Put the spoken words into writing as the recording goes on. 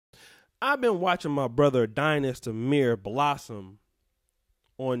I've been watching my brother Dynast Amir blossom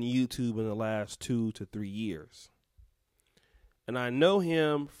on YouTube in the last 2 to 3 years. And I know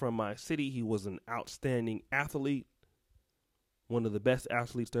him from my city. He was an outstanding athlete, one of the best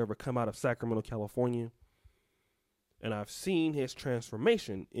athletes to ever come out of Sacramento, California. And I've seen his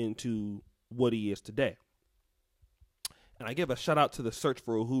transformation into what he is today. And I give a shout out to the Search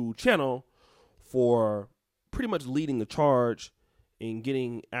for Uhuru channel for pretty much leading the charge in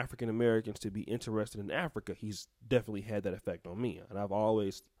getting African Americans to be interested in Africa. He's definitely had that effect on me, and I've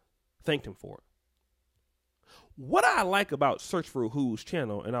always thanked him for it. What I like about Search for Uhuru's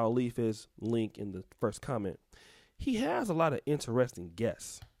channel, and I'll leave his link in the first comment, he has a lot of interesting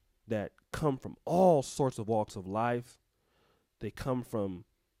guests that come from all sorts of walks of life. They come from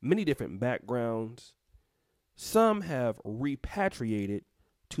many different backgrounds. Some have repatriated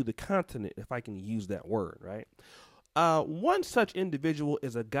to the continent, if I can use that word, right? One such individual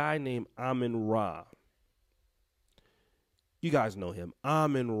is a guy named Amin Ra. You guys know him,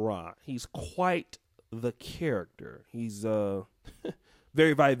 Amin Ra. He's quite the character. He's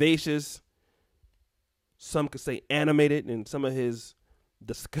very vivacious. Some could say animated in some of his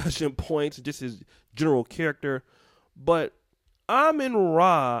discussion points, just his general character. But Amin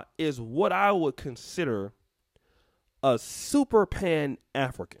Ra is what I would consider a super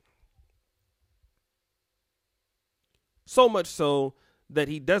Pan-African. So much so that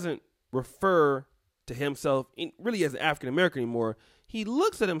he doesn't refer to himself really as an African American anymore. He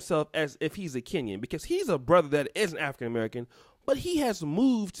looks at himself as if he's a Kenyan, because he's a brother that is an African American, but he has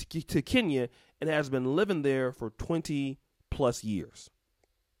moved to Kenya and has been living there for 20 plus years.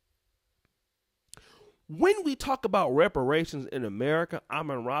 When we talk about reparations in America,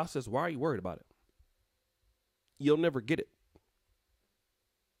 Amin Ra says, why are you worried about it? You'll never get it.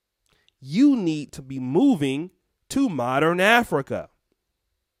 You need to be moving to modern Africa.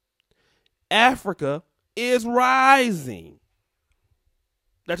 Africa is rising.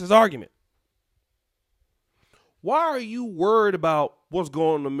 That's his argument. Why are you worried about what's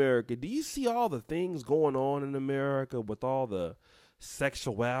going on in America? Do you see all the things going on in America with all the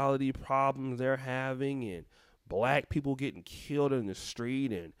sexuality problems they're having and black people getting killed in the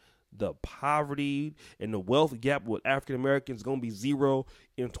street and the poverty and the wealth gap with African Americans is going to be zero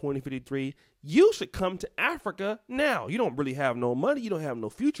in 2053? You should come to Africa now. You don't really have no money. You don't have no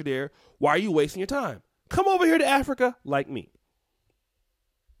future there. Why are you wasting your time? Come over here to Africa like me.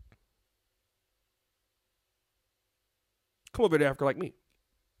 Come over to Africa like me.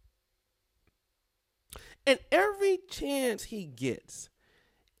 And every chance he gets,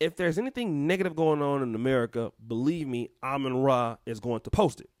 if there's anything negative going on in America, believe me, Amin Ra is going to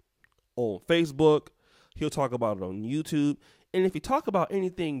post it on Facebook. He'll talk about it on YouTube. And if you talk about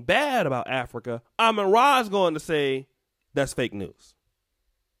anything bad about Africa, Amin Ra is going to say that's fake news.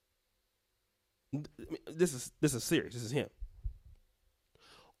 This is serious. This is him.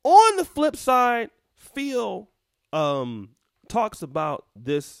 On the flip side, Phil talks about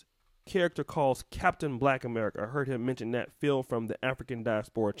this character called Captain Black America. I heard him mention that. Phil from the African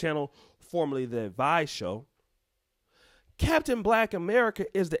Diaspora channel, formerly the Advise Show. Captain Black America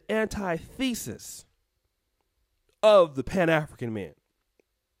is the antithesis of the Pan-African man.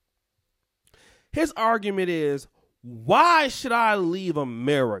 His argument is, why should I leave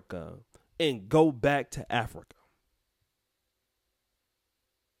America and go back to Africa?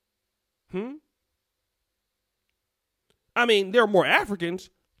 I mean, there are more Africans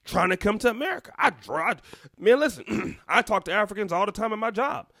trying to come to America. Man, listen, I talk to Africans all the time in my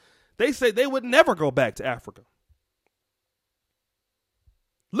job. They say they would never go back to Africa.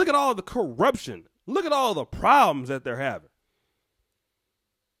 Look at all the corruption. Look at all the problems that they're having.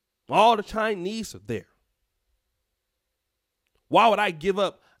 All the Chinese are there. Why would I give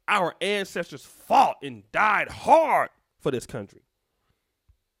up? Our ancestors fought and died hard for this country.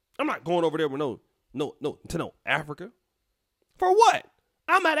 I'm not going over there with no Africa. For what?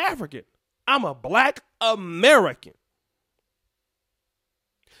 I'm not African. I'm a Black American.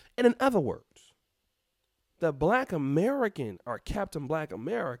 And in other words, the Black American, or Captain Black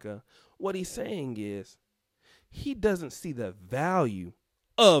America, what he's saying is he doesn't see the value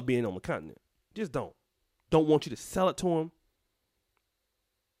of being on the continent. Just don't. Don't want you to sell it to him.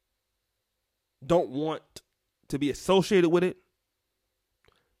 Don't want to be associated with it.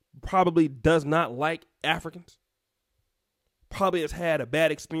 Probably does not like Africans. Probably has had a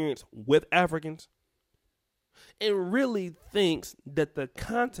bad experience with Africans. And really thinks that the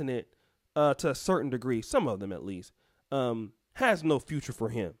continent, to a certain degree, some of them at least, has no future for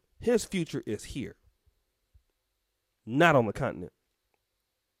him. His future is here, not on the continent.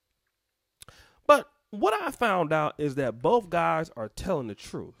 But what I found out is that both guys are telling the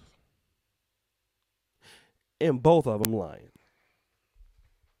truth. and both of them lying.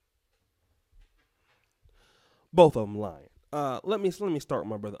 Both of them lying. Let me start with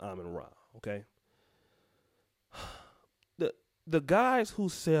my brother Amin Ra. Okay. The guys who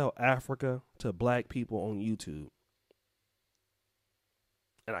sell Africa to black people on YouTube,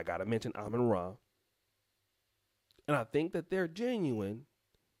 and I gotta mention Amin Ra, and I think that they're genuine,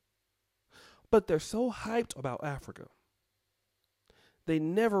 but they're so hyped about Africa, they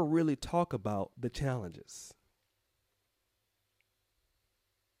never really talk about the challenges.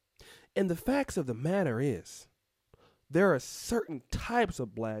 And the facts of the matter is, there are certain types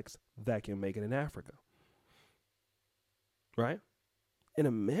of blacks that can make it in Africa. Right? In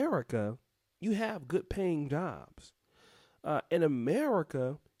America, you have good paying jobs. In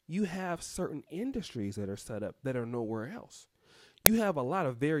America, you have certain industries that are set up that are nowhere else. You have a lot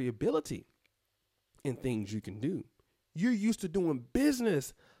of variability in things you can do. You're used to doing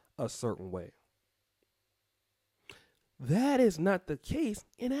business a certain way. That is not the case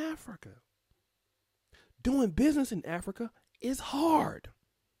in Africa. Doing business in Africa is hard.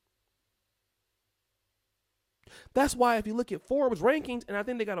 That's why if you look at Forbes rankings, and I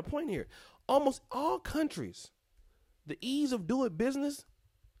think they got a point here, almost all countries, the ease of doing business,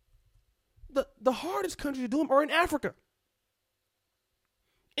 the hardest countries to do them are in Africa.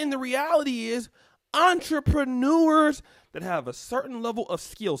 And the reality is, entrepreneurs that have a certain level of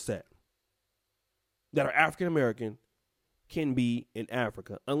skill set that are African American can be in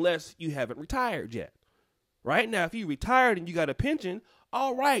Africa, unless you haven't retired yet. Right now, if you retired and you got a pension,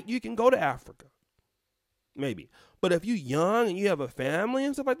 all right, you can go to Africa. Maybe. But if you're young and you have a family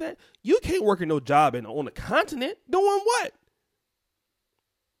and stuff like that, you can't work in no job on the continent. Doing what?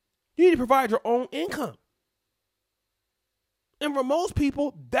 You need to provide your own income. And for most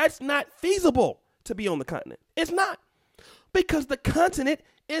people, that's not feasible to be on the continent. It's not. Because the continent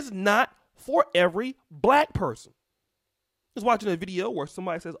is not for every black person. I was watching a video where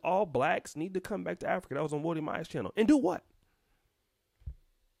somebody says all blacks need to come back to Africa. That was on Woody Myers' channel. And do what?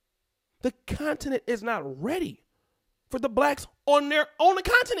 The continent is not ready for the blacks on the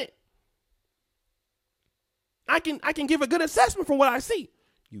continent. I can give a good assessment from what I see.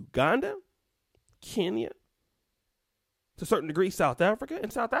 Uganda, Kenya, to a certain degree, South Africa.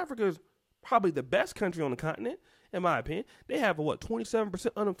 And South Africa is probably the best country on the continent, in my opinion. They have a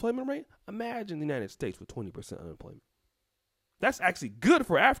 27% unemployment rate? Imagine the United States with 20% unemployment. That's actually good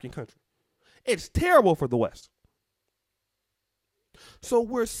for an African country. It's terrible for the West. So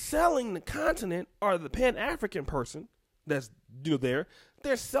we're selling the continent, or the Pan-African person that's there.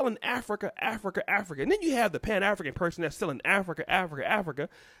 They're selling Africa, Africa, Africa. And then you have the Pan-African person that's selling Africa, Africa, Africa,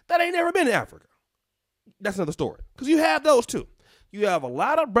 that ain't never been to Africa. That's another story. Because you have those too. You have a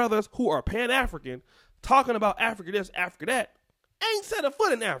lot of brothers who are Pan-African talking about Africa this, Africa that, ain't set a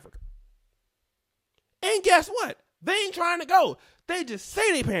foot in Africa. And guess what? They ain't trying to go. They just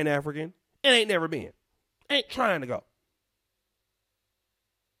say they Pan-African and ain't never been. Ain't trying to go.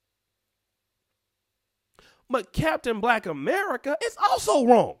 But Captain Black America is also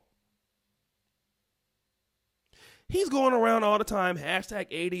wrong. He's going around all the time, hashtag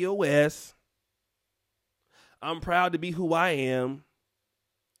ADOS. I'm proud to be who I am.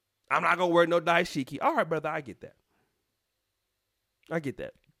 I'm not going to wear no dashiki. All right, brother, I get that. I get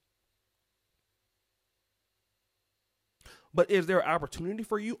that. But is there opportunity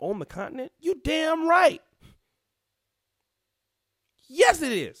for you on the continent? You damn right. Yes,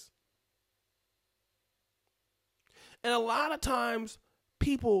 it is. And a lot of times,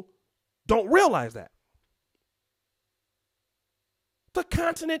 people don't realize that. The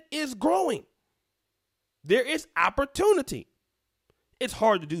continent is growing. There is opportunity. It's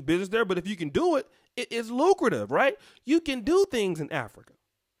hard to do business there, but if you can do it, it is lucrative, right? You can do things in Africa.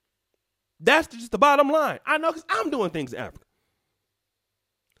 That's just the bottom line. I know because I'm doing things in Africa.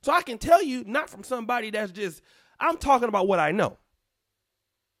 So I can tell you, not from somebody that's just, I'm talking about what I know.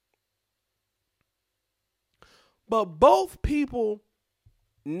 But both people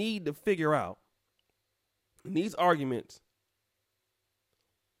need to figure out in these arguments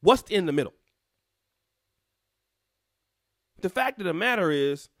what's in the middle. The fact of the matter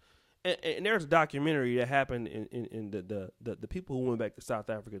is, and there's a documentary that happened in the people who went back to South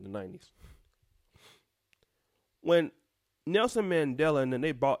Africa in the 90s. When Nelson Mandela and then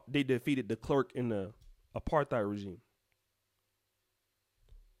they defeated de Klerk in the apartheid regime.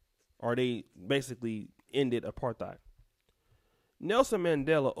 Or they basically ended apartheid. Nelson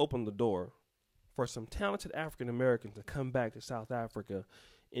Mandela opened the door for some talented African Americans to come back to South Africa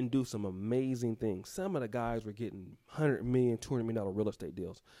and do some amazing things. Some of the guys were getting $100 million, $200 million real estate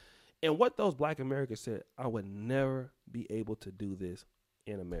deals. And what those black Americans said, I would never be able to do this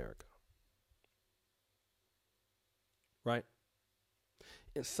in America. right?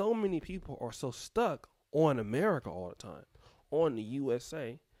 And so many people are so stuck on America all the time, on the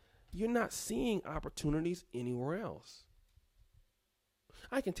USA, you're not seeing opportunities anywhere else.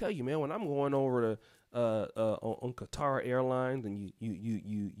 I can tell you, man, when I'm going over to on Qatar Airlines and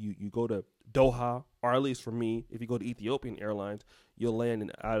you go to Doha, or at least for me, if you go to Ethiopian Airlines, you'll land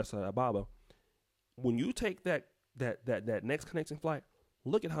in Addis Ababa. When you take that next connecting flight,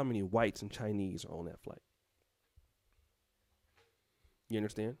 look at how many whites and Chinese are on that flight. You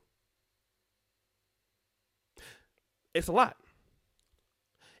understand? It's a lot.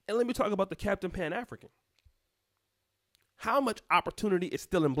 And let me talk about the Captain Pan-African. How much opportunity is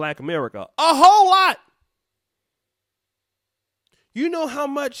still in Black America? A whole lot. You know how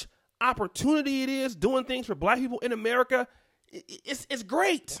much opportunity it is doing things for Black people in America? It's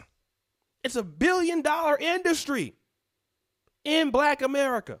great. It's $1 billion industry in Black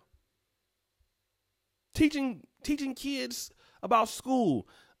America. Teaching kids about school,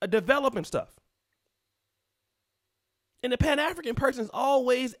 developing stuff. And the Pan-African person is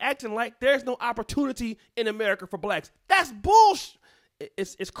always acting like there's no opportunity in America for blacks. That's bullshit.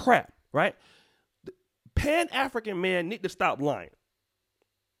 It's crap, right? The Pan-African man need to stop lying.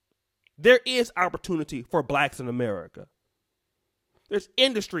 There is opportunity for blacks in America. There's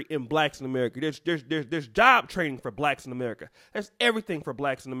industry in blacks in America. There's job training for blacks in America. There's everything for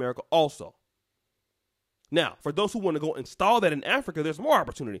blacks in America also. Now, for those who want to go install that in Africa, there's more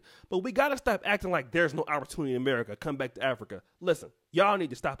opportunity. But we got to stop acting like there's no opportunity in America. Come back to Africa. Listen, y'all need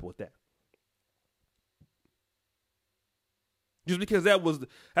to stop with that. Just because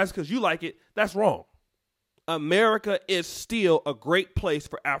that's because you like it, that's wrong. America is still a great place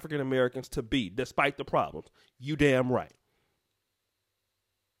for African Americans to be, despite the problems. You damn right.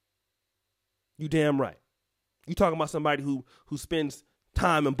 You damn right. You talking about somebody who spends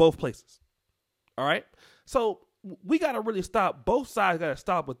time in both places. All right? So we got to really stop. Both sides got to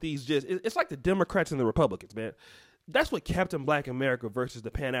stop with these it's like the Democrats and the Republicans, man. That's what Captain Black America versus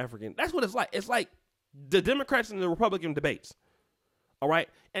the Pan-African. That's what it's like. It's like the Democrats and the Republican debates. All right?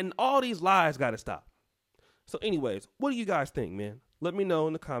 And all these lies got to stop. So anyways, what do you guys think, man? Let me know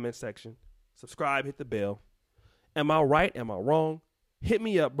in the comment section. Subscribe, hit the bell. Am I right? Am I wrong? Hit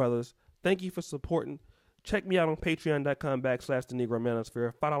me up, brothers. Thank you for supporting. Check me out on patreon.com/the Negro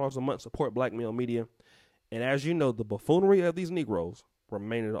Manosphere. $5 a month, support Black Male Media. And as you know, the buffoonery of these Negroes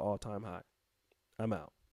remain at an all-time high. I'm out.